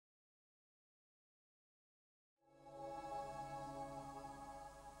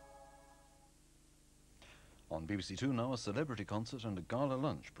On BBC2 now, a celebrity concert and a gala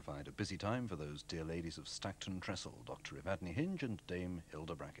lunch provide a busy time for those dear ladies of Stacton Trestle, Dr. Evadne Hinge and Dame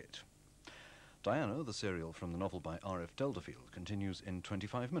Hilda Brackett. Diana, the serial from the novel by R.F. Delderfield, continues in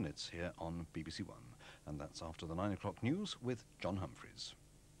 25 minutes here on BBC1. And that's after the 9 o'clock news with John Humphreys.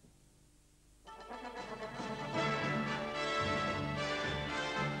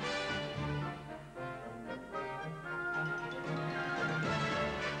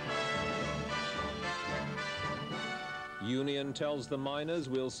 Union tells the miners,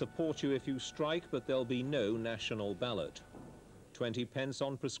 we'll support you if you strike, but there'll be no national ballot. 20 pence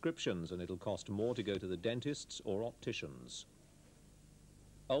on prescriptions, and it'll cost more to go to the dentists or opticians.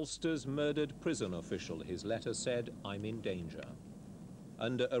 Ulster's murdered prison official. His letter said, I'm in danger.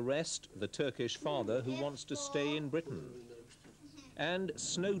 Under arrest, the Turkish father who wants to stay in Britain. And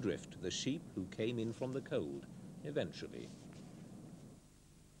Snowdrift, the sheep who came in from the cold, eventually.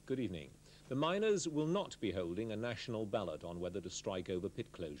 Good evening. The miners will not be holding a national ballot on whether to strike over pit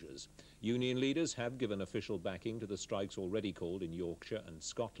closures. Union leaders have given official backing to the strikes already called in Yorkshire and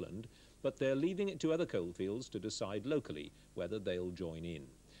Scotland, but they're leaving it to other coalfields to decide locally whether they'll join in.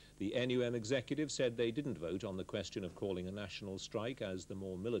 The NUM executive said they didn't vote on the question of calling a national strike, as the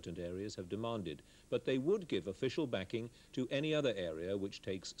more militant areas have demanded, but they would give official backing to any other area which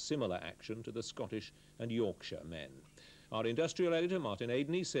takes similar action to the Scottish and Yorkshire men. Our industrial editor, Malcolm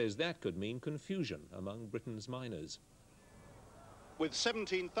Eynon, says that could mean confusion among Britain's miners. With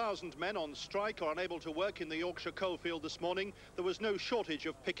 17,000 men on strike or unable to work in the Yorkshire coalfield this morning, there was no shortage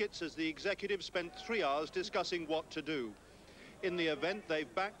of pickets as the executive spent 3 hours discussing what to do. In the event,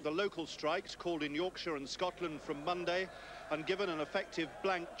 they've backed the local strikes called in Yorkshire and Scotland from Monday and given an effective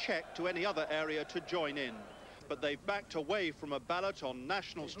blank cheque to any other area to join in. But they've backed away from a ballot on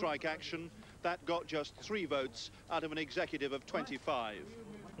national strike action. That got just 3 votes out of an executive of 25.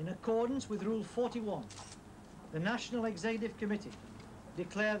 In accordance with Rule 41, the National Executive Committee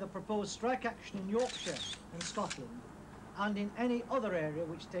declare the proposed strike action in Yorkshire and Scotland and in any other area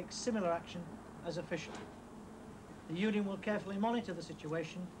which takes similar action as official. The Union will carefully monitor the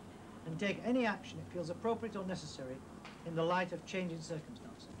situation and take any action it feels appropriate or necessary in the light of changing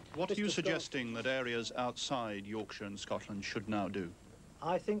circumstances. What are you suggesting that areas outside Yorkshire and Scotland should now do?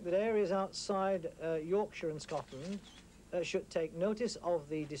 I think that areas outside Yorkshire and Scotland should take notice of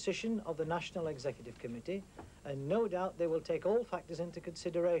the decision of the National Executive Committee, and no doubt they will take all factors into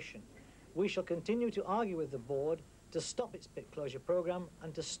consideration. We shall continue to argue with the board to stop its pit closure programme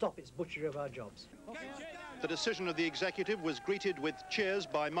and to stop its butchery of our jobs. The decision of the executive was greeted with cheers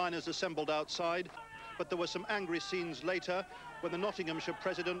by miners assembled outside, but there were some angry scenes later when the Nottinghamshire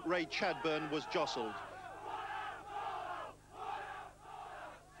President, Ray Chadbourne, was jostled.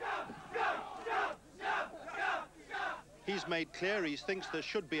 He's made clear he thinks there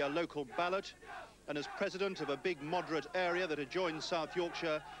should be a local ballot, and as president of a big moderate area that adjoins South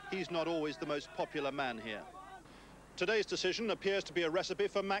Yorkshire, he's not always the most popular man here. Today's decision appears to be a recipe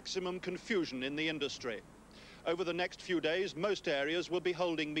for maximum confusion in the industry. Over the next few days, most areas will be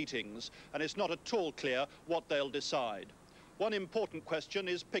holding meetings, and it's not at all clear what they'll decide. One important question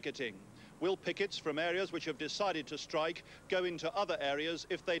is picketing. Will pickets from areas which have decided to strike go into other areas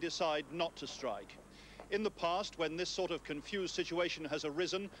if they decide not to strike? In the past, when this sort of confused situation has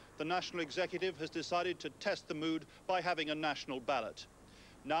arisen, the National Executive has decided to test the mood by having a national ballot.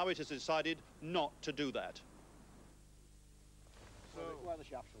 Now it has decided not to do that.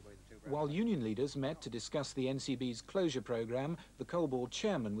 While union leaders met to discuss the NCB's closure programme, the coal board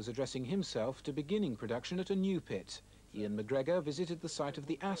chairman was addressing himself to beginning production at a new pit. Ian McGregor visited the site of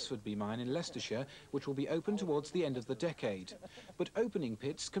the Asfordby mine in Leicestershire, which will be open towards the end of the decade. But opening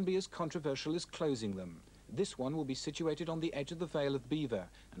pits can be as controversial as closing them. This one will be situated on the edge of the Vale of Belvoir,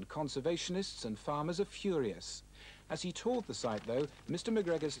 and conservationists and farmers are furious. As he toured the site, though, Mr.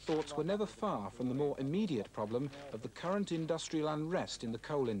 McGregor's thoughts were never far from the more immediate problem of the current industrial unrest in the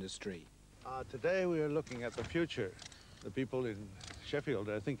coal industry. Today we are looking at the future. The people in Sheffield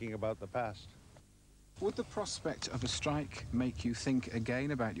are thinking about the past. Would the prospect of a strike make you think again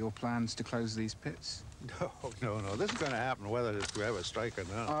about your plans to close these pits? No. This is going to happen whether we have a strike or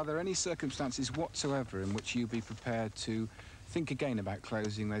not. Are there any circumstances whatsoever in which you'd be prepared to think again about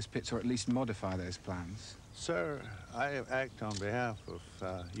closing those pits, or at least modify those plans? Sir, I act on behalf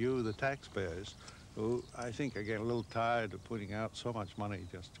of you, the taxpayers, who I think are getting a little tired of putting out so much money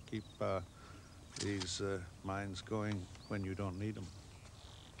just to keep these mines going when you don't need them.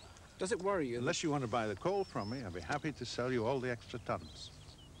 Does it worry you? Unless you want to buy the coal from me, I'll be happy to sell you all the extra tons.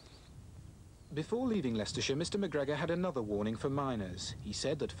 Before leaving Leicestershire, Mr. McGregor had another warning for miners. He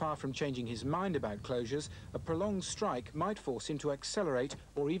said that far from changing his mind about closures, a prolonged strike might force him to accelerate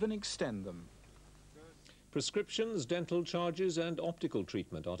or even extend them. Prescriptions, dental charges and optical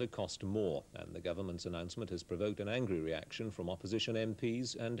treatment are to cost more, and the government's announcement has provoked an angry reaction from opposition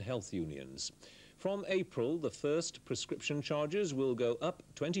MPs and health unions. From April, the first prescription charges will go up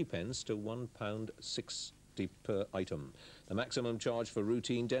 20 pence to £1.60 per item. The maximum charge for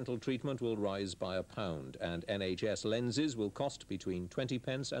routine dental treatment will rise by £1, and NHS lenses will cost between 20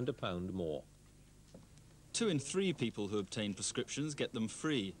 pence and £1 more. 2 in 3 people who obtain prescriptions get them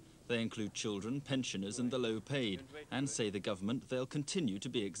free. They include children, pensioners and the low-paid, and say the government they'll continue to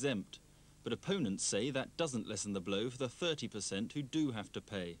be exempt. But opponents say that doesn't lessen the blow for the 30% who do have to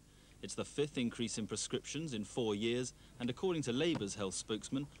pay. It's the 5th increase in prescriptions in 4 years, and according to Labour's health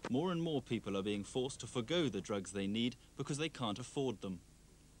spokesman, more and more people are being forced to forgo the drugs they need because they can't afford them.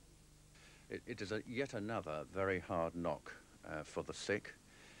 It is yet another very hard knock for the sick.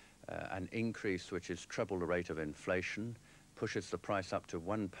 An increase which is treble the rate of inflation, pushes the price up to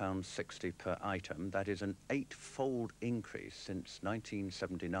 £1.60 per item. That is an 8-fold increase since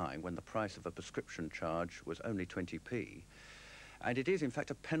 1979, when the price of a prescription charge was only 20p. And it is, in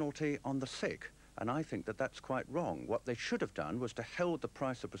fact, a penalty on the sick. And I think that that's quite wrong. What they should have done was to hold the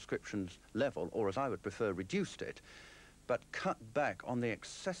price of prescriptions level, or as I would prefer, reduced it, but cut back on the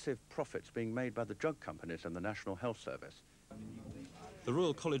excessive profits being made by the drug companies and the National Health Service. The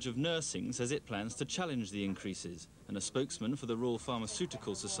Royal College of Nursing says it plans to challenge the increases, and a spokesman for the Royal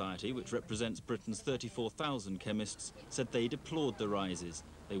Pharmaceutical Society, which represents Britain's 34,000 chemists, said they deplored the rises.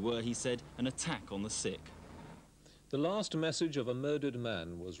 They were, he said, an attack on the sick. The last message of a murdered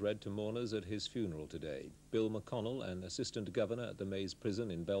man was read to mourners at his funeral today. Bill McConnell, an assistant governor at the Maze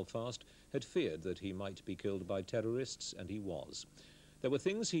prison in Belfast, had feared that he might be killed by terrorists, and he was. There were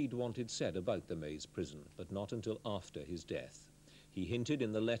things he'd wanted said about the Maze prison, but not until after his death. He hinted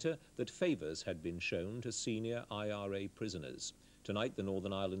in the letter that favours had been shown to senior IRA prisoners. Tonight, the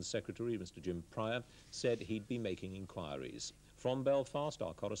Northern Ireland Secretary, Mr. Jim Pryor, said he'd be making inquiries. From Belfast,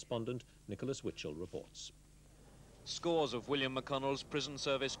 our correspondent, Nicholas Witchell, reports. Scores of William McConnell's prison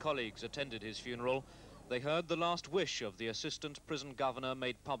service colleagues attended his funeral. They heard the last wish of the assistant prison governor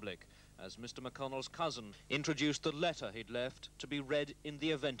made public, as Mr. McConnell's cousin introduced the letter he'd left to be read in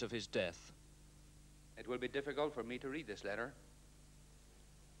the event of his death. It will be difficult for me to read this letter,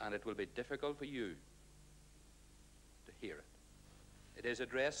 and it will be difficult for you to hear it. It is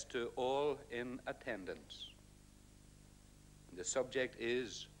addressed to all in attendance. The subject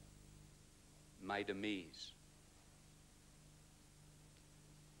is my demise.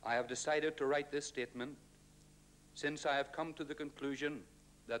 I have decided to write this statement since I have come to the conclusion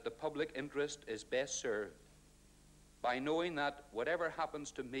that the public interest is best served by knowing that whatever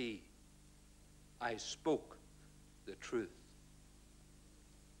happens to me, I spoke the truth.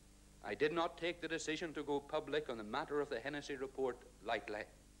 I did not take the decision to go public on the matter of the Hennessy report lightly.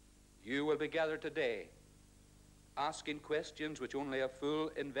 You will be gathered today asking questions which only a full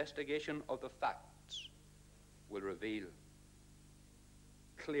investigation of the facts will reveal.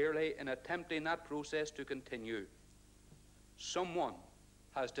 Clearly, in attempting that process to continue, someone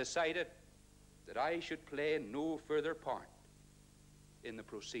has decided that I should play no further part in the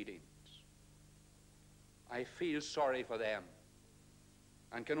proceedings. I feel sorry for them,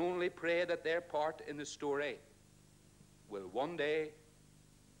 and can only pray that their part in the story will one day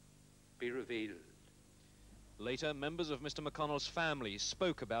be revealed. Later, members of Mr. McConnell's family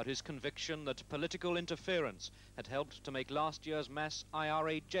spoke about his conviction that political interference had helped to make last year's mass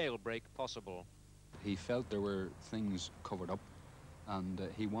IRA jailbreak possible. He felt there were things covered up, and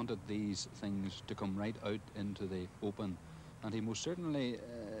he wanted these things to come right out into the open. And he most certainly,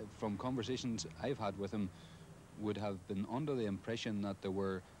 from conversations I've had with him, would have been under the impression that there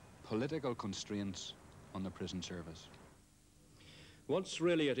were political constraints on the prison service. What's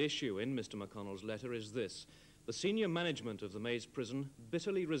really at issue in Mr. McConnell's letter is this. The senior management of the Maze prison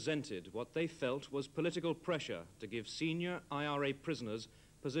bitterly resented what they felt was political pressure to give senior IRA prisoners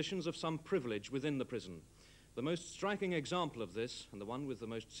positions of some privilege within the prison. The most striking example of this, and the one with the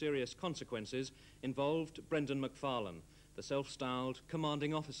most serious consequences, involved Brendan McFarlane, the self-styled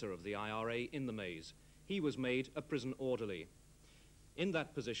commanding officer of the IRA in the Maze. He was made a prison orderly. In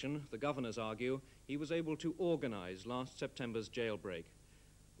that position, the governors argue, he was able to organise last September's jailbreak.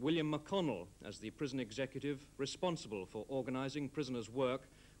 William McConnell, as the prison executive responsible for organising prisoners' work,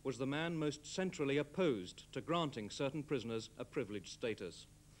 was the man most centrally opposed to granting certain prisoners a privileged status.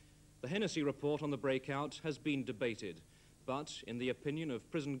 The Hennessy report on the breakout has been debated, but, in the opinion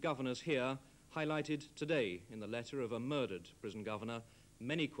of prison governors here, highlighted today in the letter of a murdered prison governor,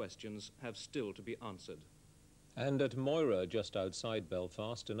 many questions have still to be answered. And at Moira, just outside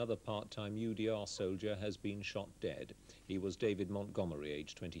Belfast, another part-time UDR soldier has been shot dead. He was David Montgomery,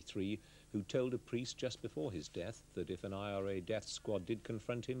 aged 23, who told a priest just before his death that if an IRA death squad did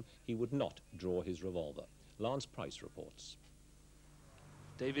confront him, he would not draw his revolver. Lance Price reports.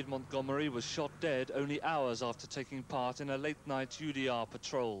 David Montgomery was shot dead only hours after taking part in a late-night UDR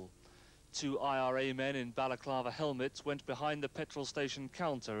patrol. 2 IRA men in balaclava helmets went behind the petrol station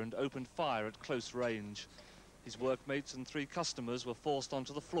counter and opened fire at close range. His workmates and 3 customers were forced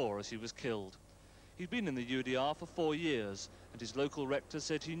onto the floor as he was killed. He'd been in the UDR for 4 years, and his local rector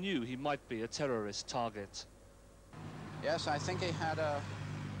said he knew he might be a terrorist target. Yes, I think he had a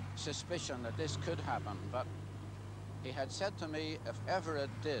suspicion that this could happen, but he had said to me if ever it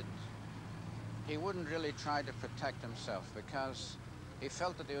did, he wouldn't really try to protect himself because he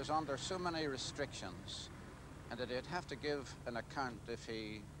felt that he was under so many restrictions and that he'd have to give an account if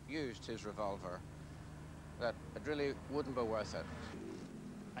he used his revolver, that it really wouldn't be worth it.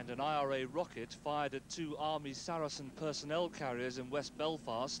 And an IRA rocket fired at 2 Army Saracen personnel carriers in West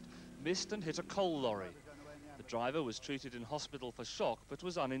Belfast missed and hit a coal lorry. The driver was treated in hospital for shock but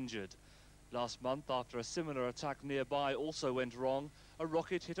was uninjured. Last month, after a similar attack nearby also went wrong, a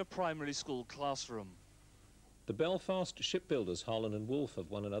rocket hit a primary school classroom. The Belfast shipbuilders Holland and Wolff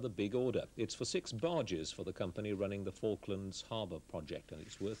have won another big order. It's for 6 barges for the company running the Falklands Harbour project, and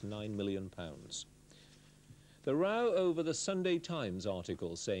it's worth £9 million. The row over the Sunday Times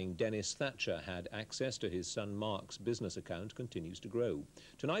article saying Dennis Thatcher had access to his son Mark's business account continues to grow.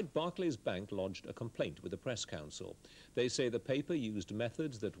 Tonight, Barclays Bank lodged a complaint with the Press Council. They say the paper used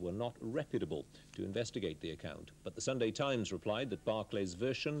methods that were not reputable to investigate the account. But the Sunday Times replied that Barclays'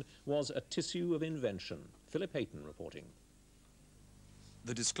 version was a tissue of invention. Philip Hayton reporting.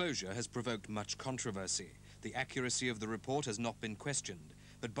 The disclosure has provoked much controversy. The accuracy of the report has not been questioned.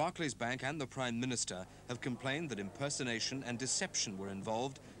 But Barclays Bank and the Prime Minister have complained that impersonation and deception were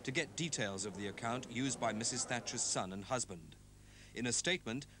involved to get details of the account used by Mrs. Thatcher's son and husband. In a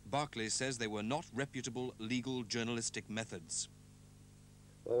statement, Barclays says they were not reputable legal journalistic methods.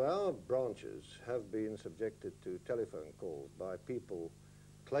 Well, our branches have been subjected to telephone calls by people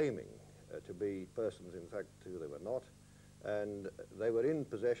claiming to be persons, in fact, who they were not, and they were in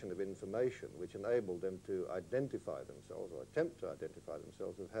possession of information which enabled them to identify themselves, or attempt to identify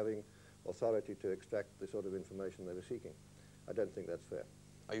themselves, as having authority to extract the sort of information they were seeking. I don't think that's fair.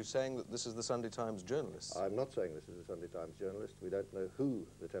 Are you saying that this is the Sunday Times journalists? I'm not saying this is the Sunday Times journalist. We don't know who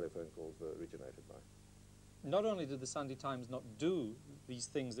the telephone calls were originated by. Not only did the Sunday Times not do these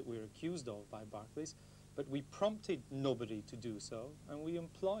things that we're accused of by Barclays, but we prompted nobody to do so, and we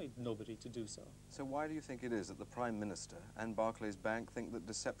employed nobody to do so. So why do you think it is that the Prime Minister and Barclays Bank think that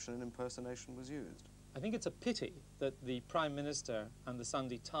deception and impersonation was used? I think it's a pity that the Prime Minister and the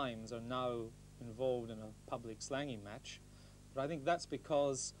Sunday Times are now involved in a public slanging match, but I think that's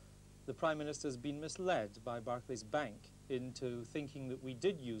because the Prime Minister has been misled by Barclays Bank into thinking that we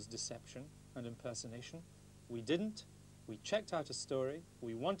did use deception and impersonation. We didn't. We checked out a story,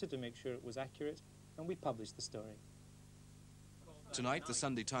 we wanted to make sure it was accurate, and we published the story. Tonight, the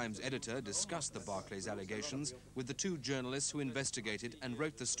Sunday Times editor discussed the Barclays allegations with the 2 journalists who investigated and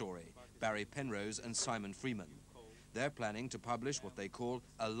wrote the story, Barry Penrose and Simon Freeman. They're planning to publish what they call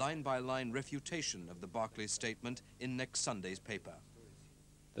a line-by-line refutation of the Barclays statement in next Sunday's paper.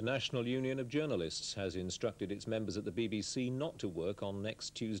 The National Union of Journalists has instructed its members at the BBC not to work on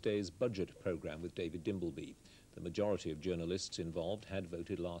next Tuesday's budget programme with David Dimbleby. The majority of journalists involved had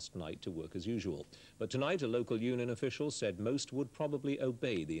voted last night to work as usual. But tonight, a local union official said most would probably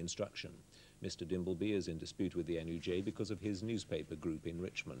obey the instruction. Mr. Dimbleby is in dispute with the NUJ because of his newspaper group in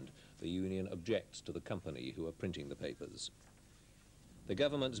Richmond. The union objects to the company who are printing the papers. The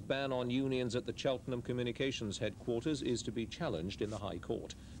government's ban on unions at the Cheltenham Communications headquarters is to be challenged in the High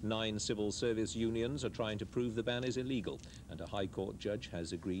Court. 9 civil service unions are trying to prove the ban is illegal, and a High Court judge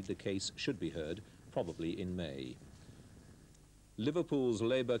has agreed the case should be heard, probably in May. Liverpool's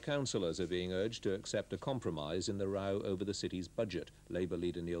Labour councillors are being urged to accept a compromise in the row over the city's budget. Labour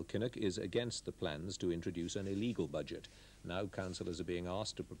leader Neil Kinnock is against the plans to introduce an illegal budget. Now councillors are being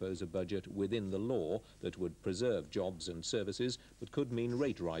asked to propose a budget within the law that would preserve jobs and services, but could mean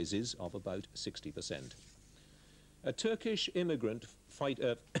rate rises of about 60%. A Turkish immigrant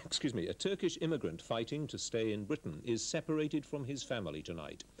fighting to stay in Britain is separated from his family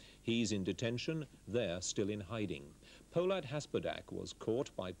tonight. He's in detention, they're still in hiding. Polat Hasbudak was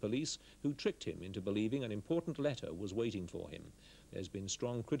caught by police who tricked him into believing an important letter was waiting for him. There's been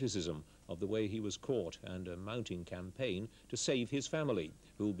strong criticism of the way he was caught and a mounting campaign to save his family,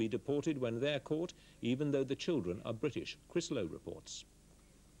 who'll be deported when they're caught, even though the children are British. Chris Lowe reports.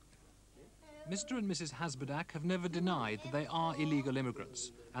 Mr. and Mrs. Hasberdak have never denied that they are illegal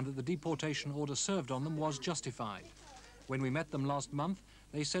immigrants and that the deportation order served on them was justified. When we met them last month,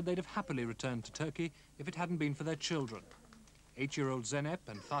 they said they'd have happily returned to Turkey if it hadn't been for their children. 8-year-old Zeynep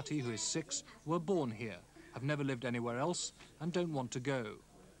and Fatih, who is 6, were born here, have never lived anywhere else, and don't want to go.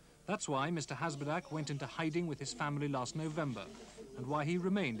 That's why Mr. Hasberdak went into hiding with his family last November, and why he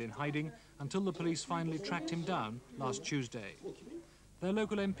remained in hiding until the police finally tracked him down last Tuesday. Their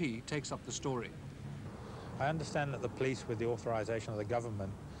local MP takes up the story. I understand that the police, with the authorisation of the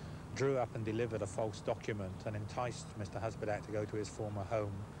government, drew up and delivered a false document and enticed Mr. Hasberdak to go to his former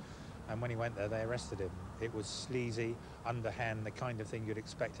home. And when he went there, they arrested him. It was sleazy, underhand, the kind of thing you'd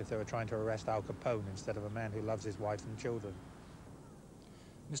expect if they were trying to arrest Al Capone instead of a man who loves his wife and children.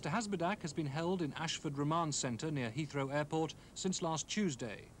 Mr. Hasberdak has been held in Ashford Remand Centre near Heathrow Airport since last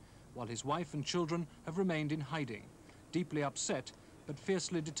Tuesday, while his wife and children have remained in hiding, deeply upset but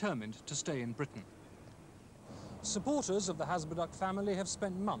fiercely determined to stay in Britain. Supporters of the Hasberdak family have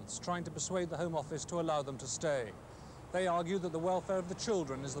spent months trying to persuade the Home Office to allow them to stay. They argue that the welfare of the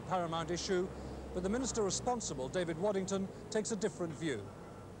children is the paramount issue, but the minister responsible, David Waddington, takes a different view.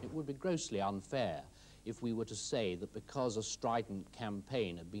 It would be grossly unfair if we were to say that because a strident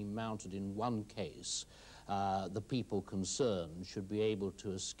campaign had been mounted in one case, the people concerned should be able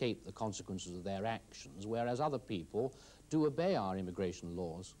to escape the consequences of their actions, whereas other people do obey our immigration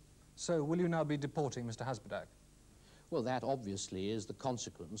laws. So will you now be deporting Mr. Hasberdak? Well, that obviously is the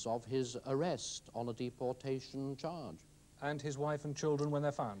consequence of his arrest on a deportation charge. And his wife and children when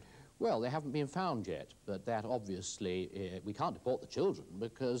they're found? Well, they haven't been found yet, but that obviously, we can't deport the children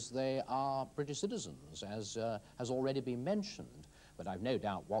because they are British citizens, as has already been mentioned. But I've no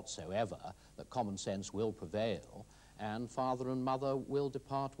doubt whatsoever that common sense will prevail and father and mother will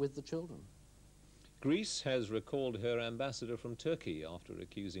depart with the children. Greece has recalled her ambassador from Turkey after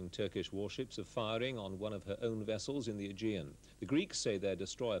accusing Turkish warships of firing on one of her own vessels in the Aegean. The Greeks say their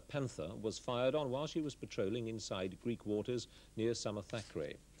destroyer Panther was fired on while she was patrolling inside Greek waters near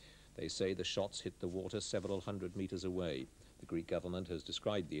Samothrace. They say the shots hit the water several hundred meters away. The Greek government has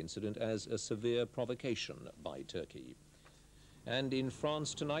described the incident as a severe provocation by Turkey. And in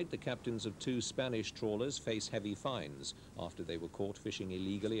France tonight, the captains of 2 Spanish trawlers face heavy fines after they were caught fishing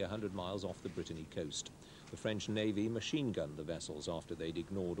illegally 100 miles off the Brittany coast. The French Navy machine-gunned the vessels after they'd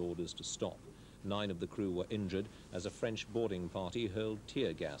ignored orders to stop. 9 of the crew were injured as a French boarding party hurled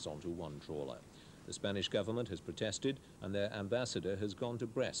tear gas onto one trawler. The Spanish government has protested and their ambassador has gone to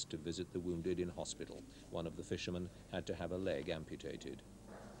Brest to visit the wounded in hospital. One of the fishermen had to have a leg amputated.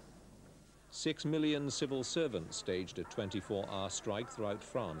 6 million civil servants staged a 24-hour strike throughout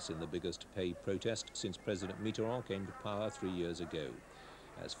France in the biggest pay protest since President Mitterrand came to power 3 years ago.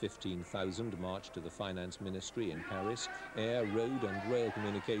 As 15,000 marched to the finance ministry in Paris, air, road and rail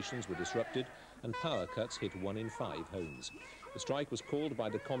communications were disrupted and power cuts hit 1 in 5 homes. The strike was called by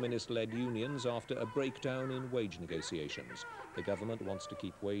the communist-led unions after a breakdown in wage negotiations. The government wants to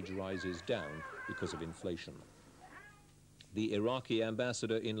keep wage rises down because of inflation. The Iraqi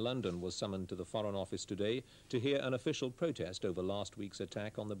ambassador in London was summoned to the Foreign Office today to hear an official protest over last week's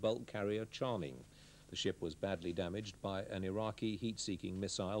attack on the bulk carrier Charming. The ship was badly damaged by an Iraqi heat-seeking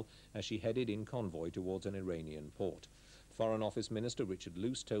missile as she headed in convoy towards an Iranian port. Foreign Office Minister Richard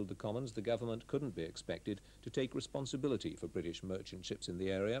Luce told the Commons the government couldn't be expected to take responsibility for British merchant ships in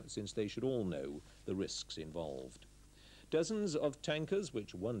the area, since they should all know the risks involved. Dozens of tankers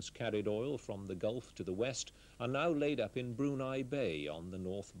which once carried oil from the Gulf to the west are now laid up in Brunei Bay on the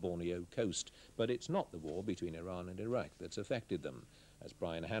North Borneo coast. But it's not the war between Iran and Iraq that's affected them. As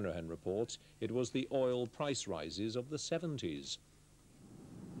Brian Hanrahan reports, it was the oil price rises of the 70s.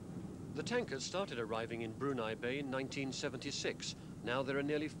 The tankers started arriving in Brunei Bay in 1976. Now there are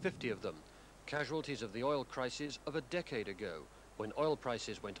nearly 50 of them, casualties of the oil crisis of a decade ago, when oil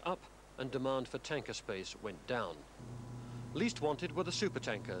prices went up and demand for tanker space went down. Least wanted were the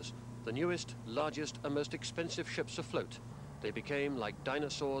supertankers, the newest, largest and most expensive ships afloat. They became, like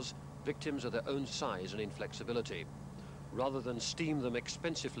dinosaurs, victims of their own size and inflexibility. Rather than steam them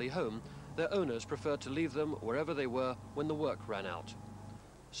expensively home, their owners preferred to leave them wherever they were when the work ran out.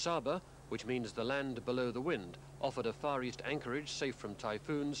 Sabah, which means the land below the wind, offered a Far East anchorage safe from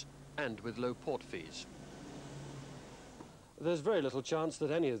typhoons and with low port fees. There's very little chance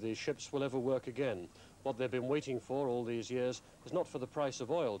that any of these ships will ever work again. What they've been waiting for all these years is not for the price of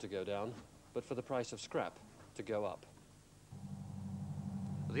oil to go down, but for the price of scrap to go up.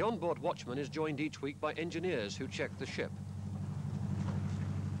 The onboard watchman is joined each week by engineers who check the ship.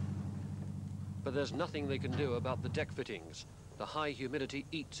 But there's nothing they can do about the deck fittings. The high humidity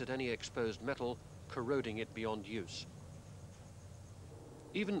eats at any exposed metal, corroding it beyond use.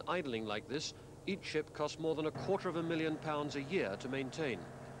 Even idling like this, each ship costs more than £250,000 a year to maintain.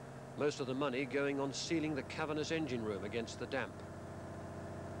 Most of the money going on sealing the cavernous engine room against the damp.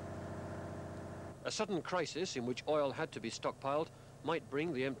 A sudden crisis in which oil had to be stockpiled might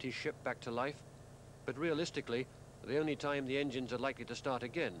bring the empty ship back to life, but realistically, the only time the engines are likely to start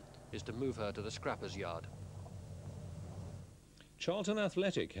again is to move her to the scrapper's yard. Charlton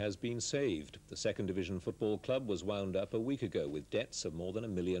Athletic has been saved. The second division football club was wound up a week ago with debts of more than £1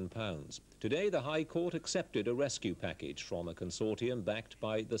 million. Today, the High Court accepted a rescue package from a consortium backed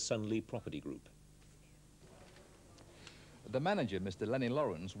by the Sunley Property Group. The manager, Mr. Lenny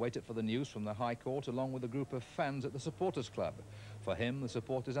Lawrence, waited for the news from the High Court along with a group of fans at the supporters club. For him, the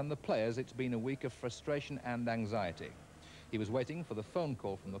supporters and the players, it's been a week of frustration and anxiety. He was waiting for the phone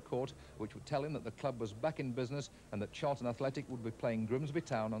call from the court, which would tell him that the club was back in business and that Charlton Athletic would be playing Grimsby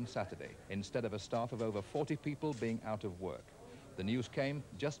Town on Saturday, instead of a staff of over 40 people being out of work. The news came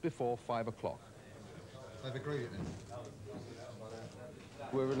just before 5 o'clock. They've agreed it then?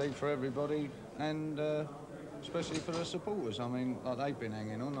 We're relieved for everybody, and especially for the supporters. I mean, like they've been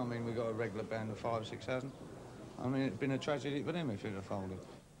hanging on. I mean, we've got a regular band of 5,000 or 6,000. I mean, it'd been a tragedy for them if it had folded.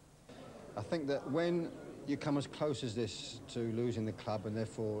 I think that when you come as close as this to losing the club and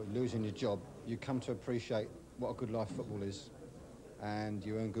therefore losing your job, you come to appreciate what a good life football is, and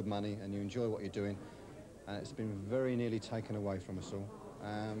you earn good money and you enjoy what you're doing, and it's been very nearly taken away from us all.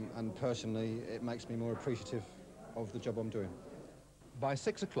 And personally, it makes me more appreciative of the job I'm doing. By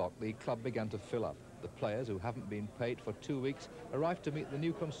 6 o'clock, the club began to fill up. The players, who haven't been paid for 2 weeks, arrived to meet the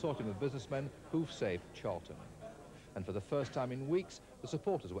new consortium of businessmen who've saved Charlton. And for the first time in weeks, the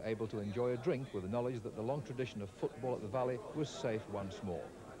supporters were able to enjoy a drink with the knowledge that the long tradition of football at the Valley was safe once more.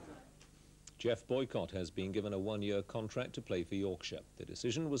 Jeff Boycott has been given a one-year contract to play for Yorkshire. The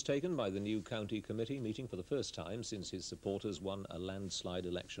decision was taken by the new county committee, meeting for the first time since his supporters won a landslide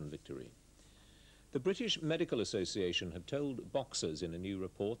election victory. The British Medical Association have told boxers in a new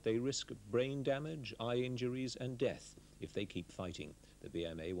report they risk brain damage, eye injuries and death if they keep fighting. The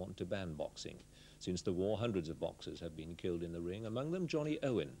BMA want to ban boxing. Since the war, hundreds of boxers have been killed in the ring, among them Johnny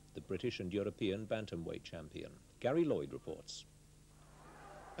Owen, the British and European bantamweight champion. Gary Lloyd reports.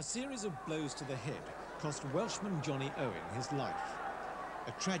 A series of blows to the head cost Welshman Johnny Owen his life.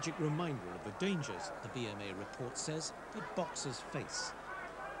 A tragic reminder of the dangers, the BMA report says, that boxers face.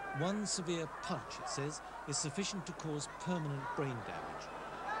 One severe punch, it says, is sufficient to cause permanent brain damage.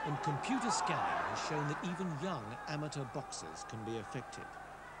 And computer scanning has shown that even young amateur boxers can be affected.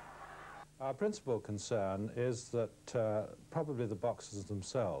 Our principal concern is that probably the boxers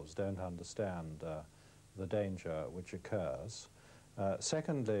themselves don't understand the danger which occurs.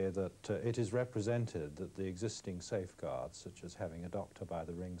 Secondly, that it is represented that the existing safeguards, such as having a doctor by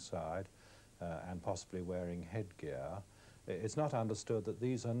the ringside and possibly wearing headgear, it's not understood that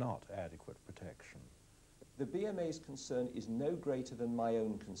these are not adequate protection. The BMA's concern is no greater than my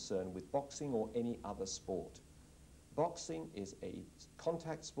own concern with boxing or any other sport. Boxing is a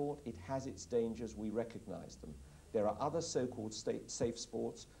contact sport. It has its dangers. We recognise them. There are other so-called safe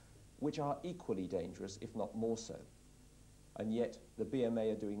sports which are equally dangerous, if not more so. And yet the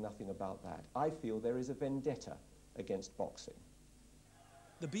BMA are doing nothing about that. I feel there is a vendetta against boxing.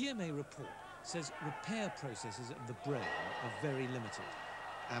 The BMA report says repair processes of the brain are very limited.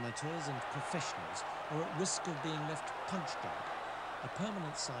 Amateurs and professionals are at risk of being left punch drunk, a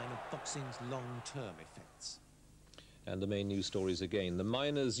permanent sign of boxing's long-term effects. And the main news stories again. The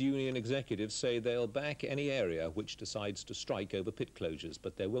miners' union executives say they'll back any area which decides to strike over pit closures,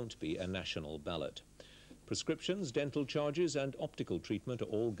 but there won't be a national ballot. Prescriptions, dental charges and optical treatment are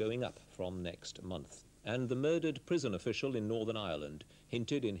all going up from next month. And the murdered prison official in Northern Ireland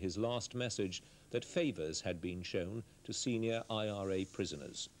hinted in his last message that favours had been shown to senior IRA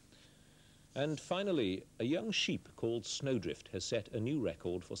prisoners. And finally, a young sheep called Snowdrift has set a new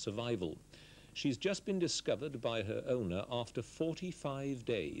record for survival. She's just been discovered by her owner after 45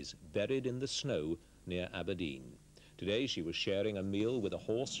 days, buried in the snow near Aberdeen. Today she was sharing a meal with a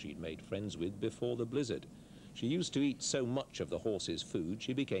horse she'd made friends with before the blizzard. She used to eat so much of the horse's food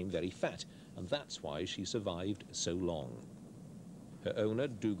she became very fat, and that's why she survived so long. Her owner,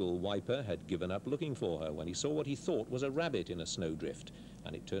 Dougal Wiper, had given up looking for her when he saw what he thought was a rabbit in a snowdrift,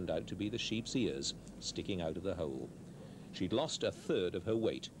 and it turned out to be the sheep's ears sticking out of the hole. She'd lost a third of her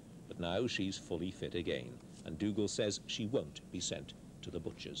weight, but now she's fully fit again, and Dougal says she won't be sent to the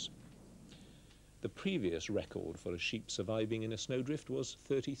butchers. The previous record for a sheep surviving in a snowdrift was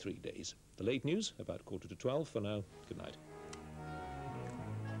 33 days. The late news, about 11:45. For now, good night.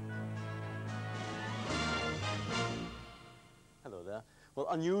 Hello there. Well,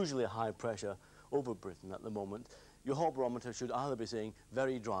 unusually high pressure over Britain at the moment. your hall barometer should either be saying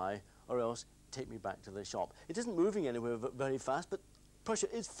very dry or else take me back to the shop. It isn't moving anywhere very fast, but pressure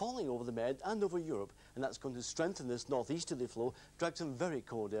is falling over the Med and over Europe, and that's going to strengthen this northeasterly flow, drag some very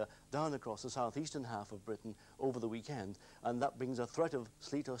cold air down across the southeastern half of Britain over the weekend, and that brings a threat of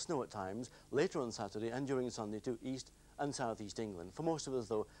sleet or snow at times later on Saturday and during Sunday to east and southeast England. For most of us,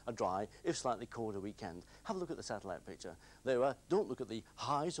 though, a dry, if slightly colder weekend. Have a look at the satellite picture. There, don't look at the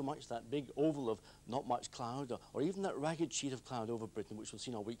high so much, that big oval of not much cloud, or even that ragged sheet of cloud over Britain, which we've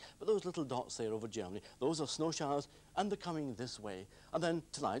seen all week, but those little dots there over Germany, those are snow showers, and they're coming this way. And then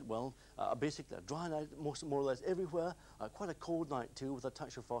tonight, well, basically a dry night more or less everywhere, quite a cold night too, with a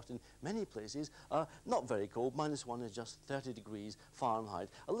touch of frost in many places. Not very cold, -1 is just 30 degrees Fahrenheit.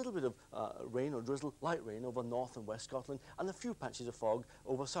 A little bit of rain or drizzle, light rain over North and West Scotland, and a few patches of fog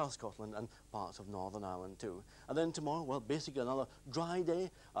over South Scotland and parts of Northern Ireland too. And then tomorrow, well, basically another dry day.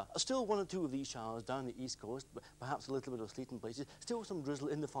 Still 1 or 2 of these showers down the east coast, but perhaps a little bit of sleet in places. Still some drizzle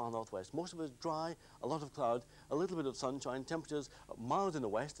in the far northwest. Most of it dry, a lot of cloud, a little bit of sunshine. Temperatures mild in the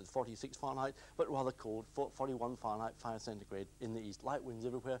west at 46 Fahrenheit, but rather cold, 41 Fahrenheit, 5 centigrade in the east. Light winds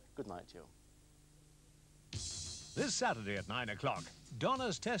everywhere. Good night to you. This Saturday at 9 o'clock,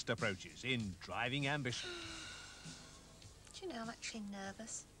 Donna's test approaches in Driving Ambition. Do you know, I'm actually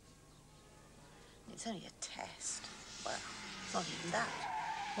nervous. It's only a test. Well, it's not even that.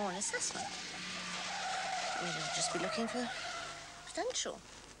 More an assessment. We'll just be looking for potential.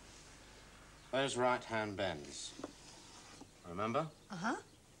 Those right-hand bends. Remember? Uh-huh.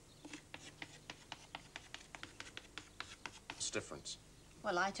 What's the difference?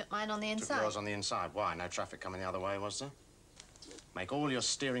 Well, I took mine on the inside. Took yours on the inside. Why? No traffic coming the other way, was there? Make all your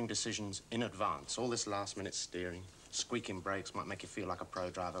steering decisions in advance. All this last-minute steering, squeaking brakes might make you feel like a pro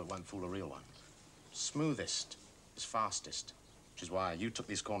driver that won't fool a real one. Smoothest is fastest, which is why you took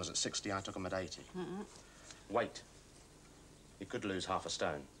these corners at 60, I took them at 80. Weight. You could lose half a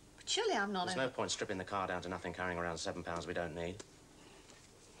stone. But surely I'm not There's no point stripping the car down to nothing, carrying around 7 pounds we don't need.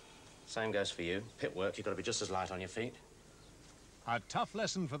 Same goes for you. Pit work, you've got to be just as light on your feet. A tough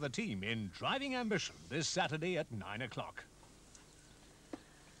lesson for the team in Driving Ambition this Saturday at 9 o'clock.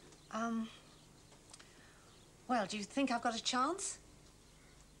 Well, do you think I've got a chance?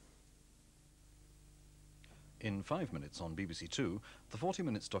 In 5 minutes on BBC2, the 40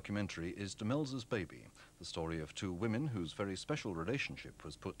 Minutes documentary is Demelza's Baby, the story of 2 women whose very special relationship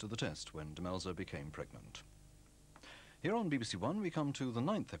was put to the test when Demelza became pregnant. Here on BBC1, we come to the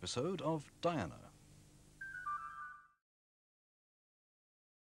 9th episode of Diana.